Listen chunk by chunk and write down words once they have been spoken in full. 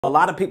A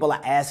lot of people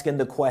are asking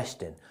the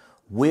question,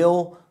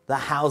 will the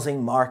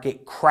housing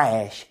market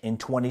crash in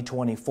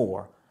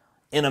 2024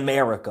 in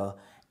America?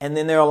 And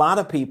then there are a lot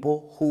of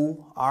people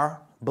who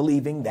are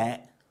believing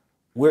that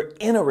we're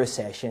in a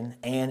recession,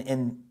 and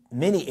in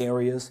many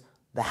areas,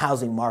 the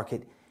housing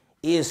market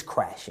is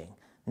crashing.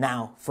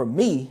 Now, for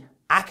me,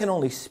 I can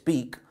only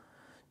speak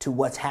to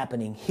what's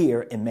happening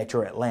here in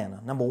Metro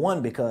Atlanta. Number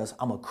one, because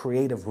I'm a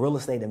creative real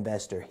estate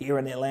investor here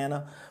in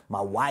Atlanta.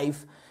 My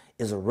wife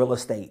is a real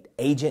estate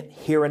agent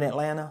here in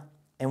Atlanta,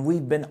 and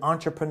we've been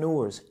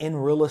entrepreneurs in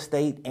real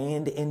estate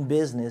and in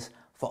business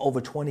for over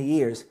 20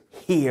 years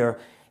here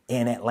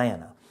in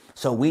Atlanta.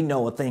 So we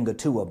know a thing or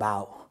two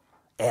about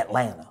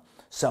Atlanta.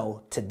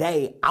 So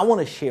today I want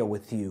to share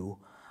with you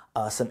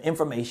some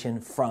information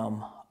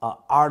from an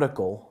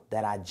article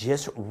that I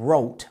just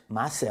wrote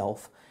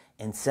myself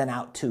and sent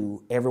out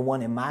to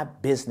everyone in my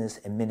business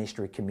and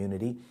ministry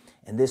community.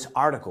 And this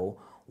article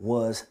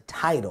was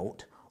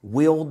titled,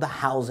 "Will the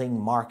Housing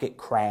Market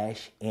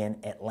Crash in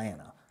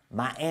Atlanta?"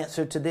 My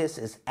answer to this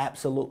is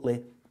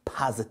absolutely,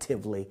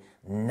 positively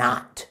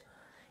not.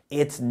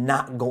 It's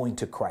not going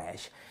to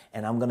crash.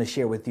 And I'm going to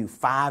share with you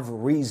 5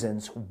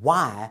 reasons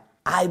why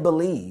I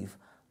believe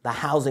the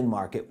housing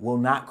market will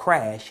not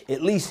crash,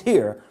 at least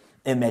here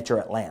in Metro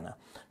Atlanta.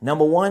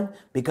 Number one,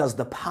 because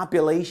the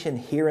population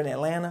here in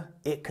Atlanta,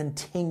 it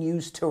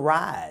continues to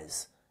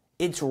rise.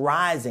 It's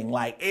rising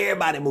like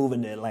everybody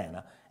moving to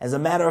Atlanta. As a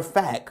matter of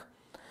fact,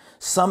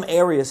 some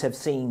areas have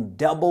seen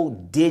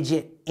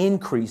double-digit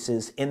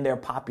increases in their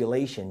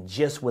population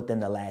just within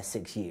the last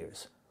 6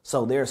 years.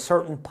 So there are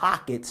certain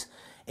pockets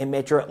in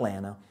Metro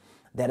Atlanta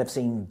that have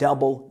seen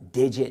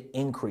double-digit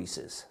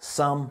increases.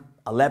 Some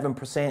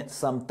 11%,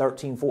 some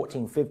 13,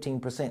 14,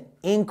 15%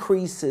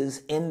 increases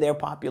in their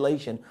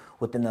population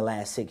within the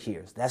last 6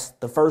 years. That's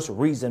the first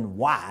reason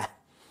why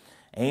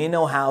ain't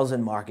no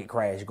housing market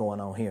crash going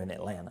on here in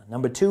Atlanta.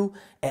 Number two,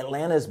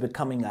 Atlanta is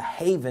becoming a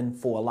haven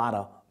for a lot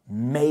of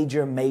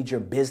major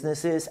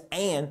businesses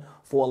and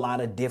for a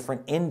lot of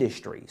different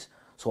industries.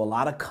 So a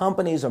lot of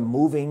companies are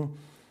moving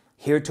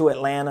here to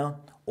Atlanta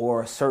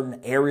or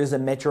certain areas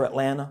of Metro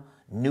Atlanta.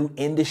 New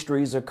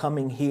industries are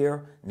coming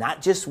here,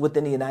 not just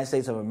within the United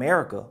States of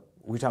America.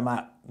 We're talking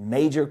about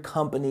major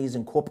companies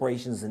and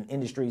corporations and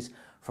industries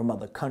from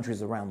other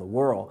countries around the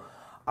world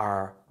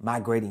are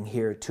migrating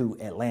here to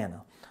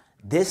Atlanta.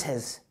 This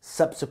has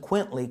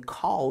subsequently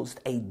caused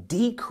a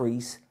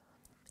decrease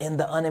in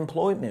the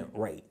unemployment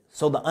rate.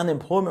 So the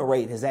unemployment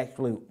rate has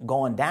actually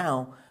gone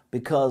down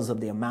because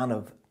of the amount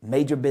of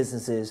major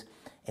businesses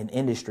and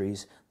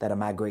industries that are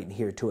migrating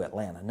here to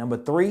Atlanta. Number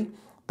three,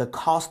 the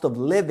cost of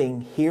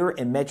living here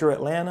in Metro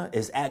Atlanta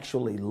is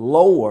actually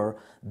lower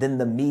than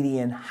the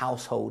median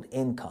household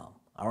income.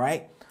 All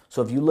right.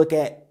 So if you look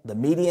at the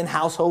median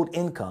household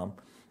income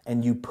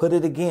and you put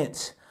it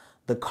against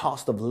the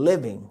cost of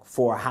living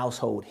for a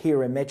household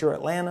here in Metro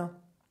Atlanta,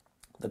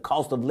 the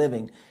cost of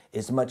living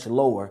is much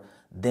lower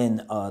than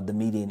the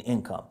median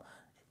income.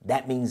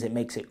 That means it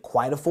makes it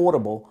quite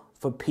affordable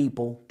for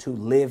people to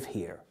live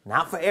here.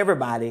 Not for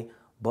everybody,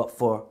 but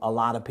for a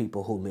lot of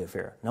people who live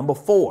here. Number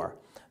four,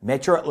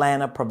 Metro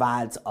Atlanta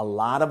provides a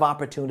lot of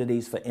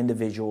opportunities for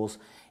individuals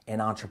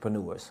and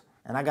entrepreneurs.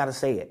 And I got to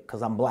say it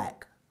because I'm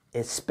black,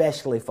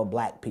 especially for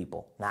black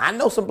people. Now, I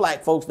know some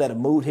black folks that have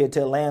moved here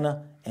to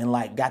Atlanta and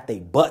like got their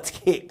butts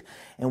kicked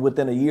and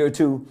within a year or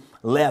two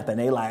left and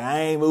they like, I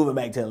ain't moving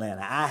back to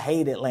Atlanta. I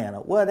hate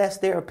Atlanta. Well, that's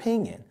their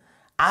opinion.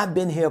 I've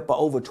been here for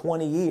over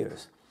 20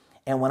 years.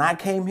 And when I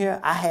came here,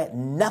 I had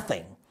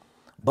nothing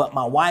but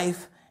my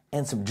wife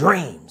and some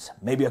dreams,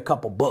 maybe a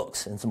couple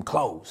books and some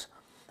clothes.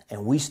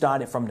 And we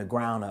started from the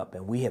ground up,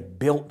 and we have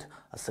built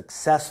a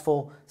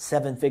successful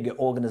 7-figure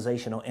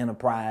organizational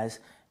enterprise.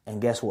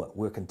 And guess what?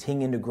 We're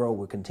continuing to grow.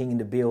 We're continuing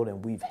to build,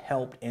 and we've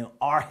helped and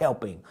are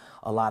helping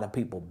a lot of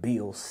people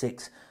build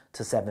 6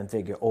 to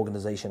 7-figure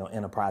organizational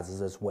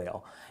enterprises as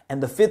well.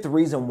 And the fifth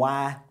reason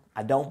why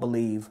I don't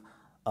believe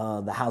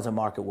the housing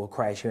market will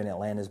crash here in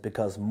Atlanta is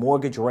because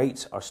mortgage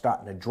rates are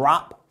starting to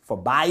drop for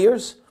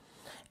buyers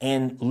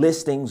and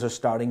listings are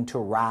starting to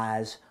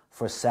rise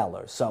for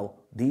sellers. So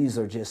these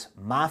are just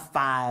my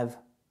 5,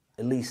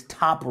 at least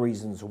top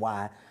reasons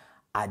why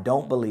I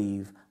don't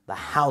believe the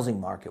housing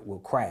market will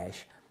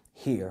crash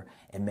here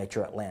in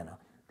Metro Atlanta.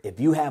 If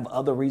you have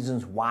other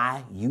reasons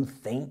why you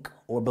think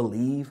or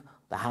believe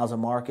the housing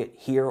market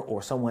here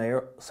or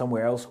somewhere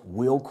else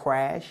will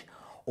crash,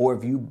 or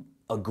if you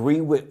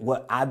agree with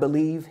what I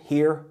believe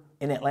here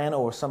in Atlanta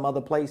or some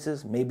other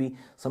places, maybe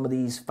some of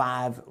these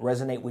 5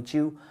 resonate with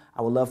you,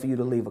 I would love for you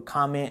to leave a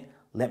comment.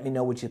 Let me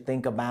know what you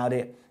think about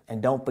it.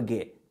 And don't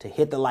forget to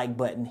hit the like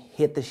button,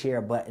 hit the share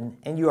button,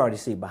 and you already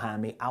see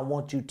behind me, I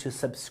want you to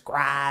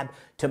subscribe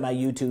to my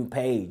YouTube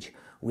page.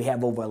 We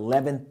have over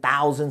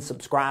 11,000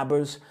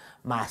 subscribers.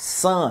 My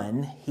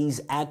son,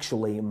 he's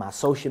actually my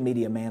social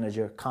media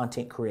manager,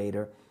 content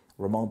creator,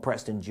 Ramon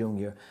Preston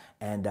Jr.,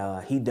 and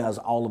he does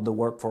all of the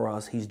work for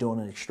us. He's doing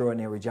an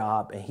extraordinary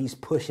job, and he's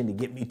pushing to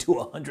get me to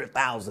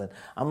 100,000.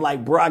 I'm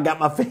like, bro, I got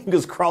my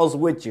fingers crossed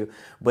with you,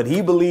 but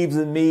he believes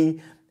in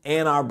me,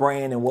 and our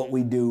brand and what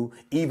we do,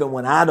 even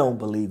when I don't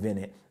believe in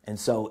it. And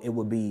so it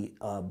would be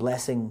a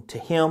blessing to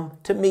him,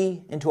 to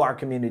me, and to our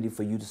community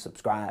for you to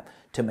subscribe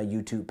to my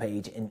YouTube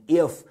page. And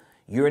if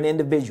you're an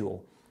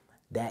individual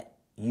that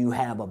you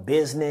have a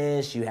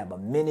business, you have a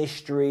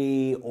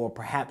ministry, or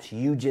perhaps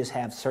you just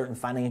have certain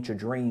financial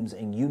dreams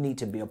and you need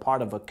to be a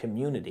part of a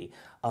community,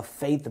 a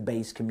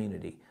faith-based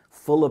community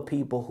full of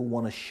people who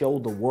want to show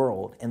the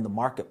world in the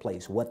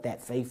marketplace what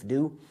that faith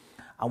do,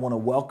 I want to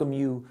welcome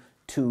you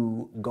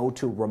to go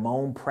to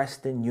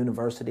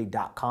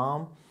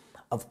RamonPrestonUniversity.com.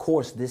 Of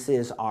course, this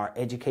is our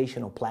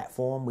educational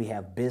platform. We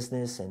have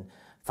business and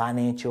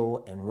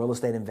financial and real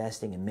estate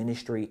investing and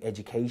ministry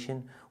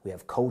education. We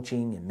have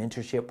coaching and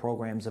mentorship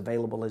programs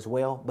available as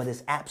well, but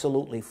it's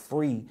absolutely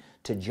free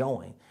to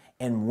join.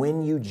 And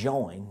when you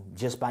join,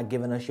 just by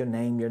giving us your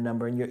name, your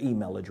number, and your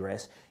email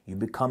address, you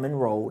become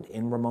enrolled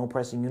in Ramon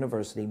Preston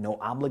University, no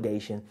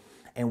obligation,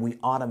 and we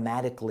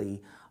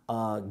automatically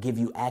give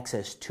you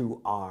access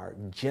to our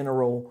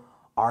general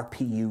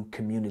RPU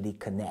Community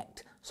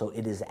Connect. So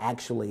it is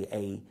actually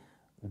a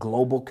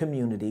global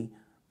community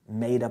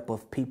made up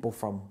of people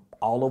from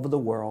all over the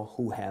world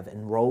who have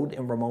enrolled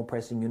in Ramon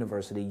Preston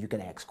University. You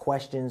can ask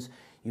questions,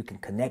 you can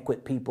connect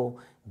with people,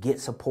 get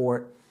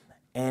support,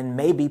 and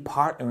maybe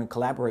partner and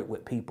collaborate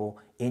with people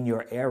in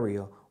your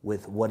area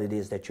with what it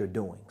is that you're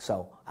doing.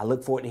 So I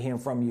look forward to hearing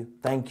from you.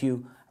 Thank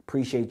you.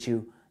 Appreciate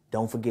you.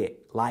 Don't forget,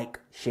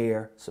 like,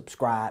 share,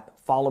 subscribe.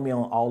 Follow me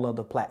on all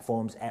other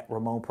platforms at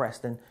Ramon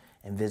Preston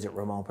and visit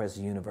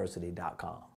RamonPrestonUniversity.com.